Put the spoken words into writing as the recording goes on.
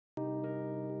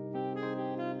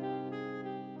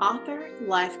Author,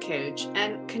 life coach,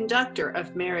 and conductor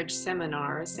of marriage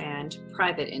seminars and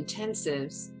private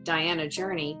intensives,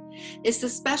 Journy, is the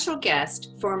special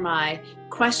guest for my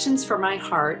Questions for My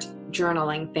Heart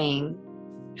journaling theme.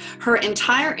 Her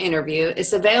entire interview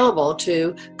is available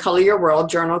to Color Your World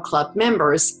Journal Club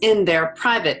members in their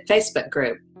private Facebook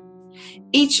group.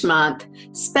 Each month,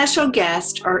 special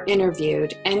guests are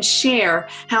interviewed and share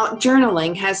how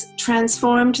journaling has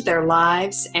transformed their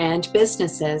lives and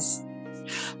businesses.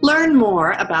 Learn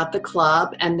more about the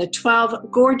club and the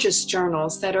 12 gorgeous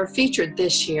journals that are featured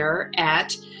this year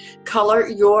at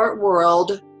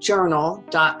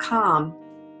coloryourworldjournal.com.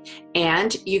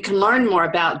 And you can learn more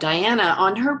about Diana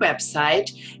on her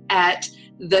website at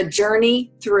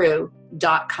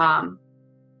thejourneythrough.com.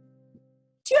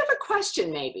 Do you have a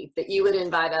question maybe that you would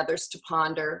invite others to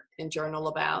ponder and journal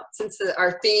about, since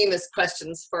our theme is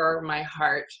questions for my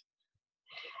heart?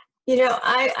 You know,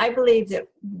 I believe that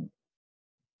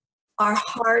our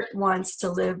heart wants to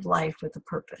live life with a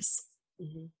purpose.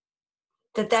 Mm-hmm.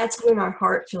 That's when our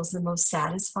heart feels the most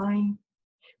satisfying,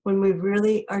 when we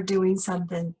really are doing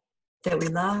something that we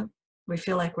love, we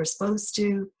feel like we're supposed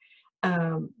to,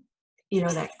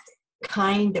 that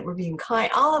kind, that we're being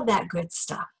kind, all of that good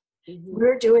stuff. Mm-hmm.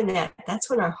 We're doing that. That's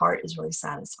when our heart is really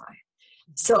satisfied.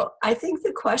 Mm-hmm. So I think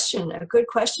a good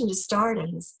question to start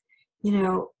is,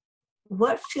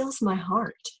 what fills my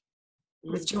heart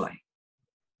with joy?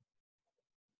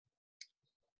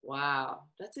 Wow,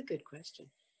 that's a good question.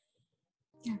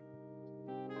 Yeah.